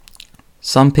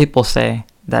Some people say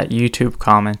that YouTube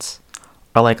comments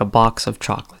are like a box of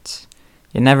chocolates.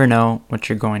 You never know what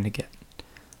you're going to get.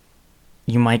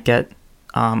 You might get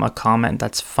a comment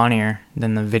that's funnier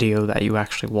than the video that you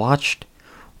actually watched,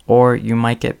 or you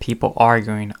might get people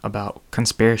arguing about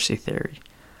conspiracy theory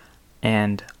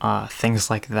and things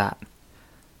like that.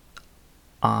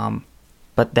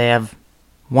 But they have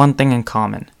one thing in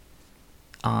common.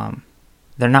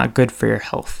 They're not good for your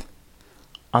health.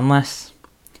 Unless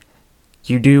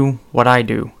you do what I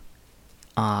do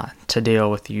to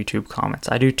deal with YouTube comments.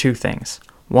 I do two things.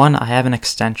 One, I have an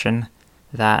extension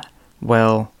that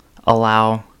will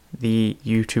allow the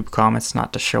YouTube comments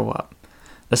not to show up.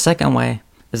 The second way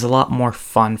is a lot more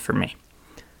fun for me.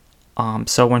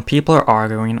 So when people are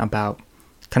arguing about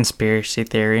conspiracy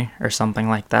theory or something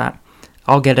like that,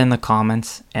 I'll get in the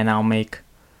comments and I'll make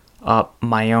up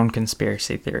my own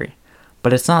conspiracy theory.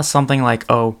 But it's not something like,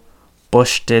 oh,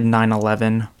 Bush did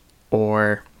 9/11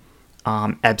 or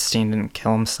Epstein didn't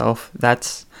kill himself.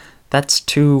 That's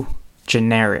too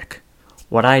generic.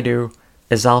 What I do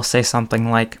is I'll say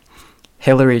something like,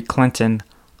 Hillary Clinton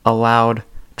allowed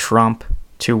Trump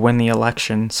to win the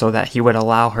election so that he would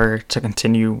allow her to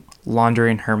continue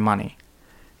laundering her money.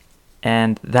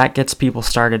 And that gets people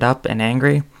started up and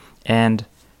angry, and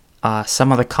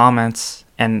some of the comments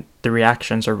and the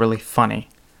reactions are really funny,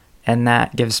 and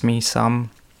that gives me some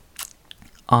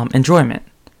enjoyment.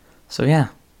 So yeah,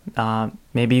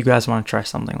 maybe you guys want to try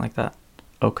something like that.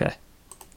 Okay.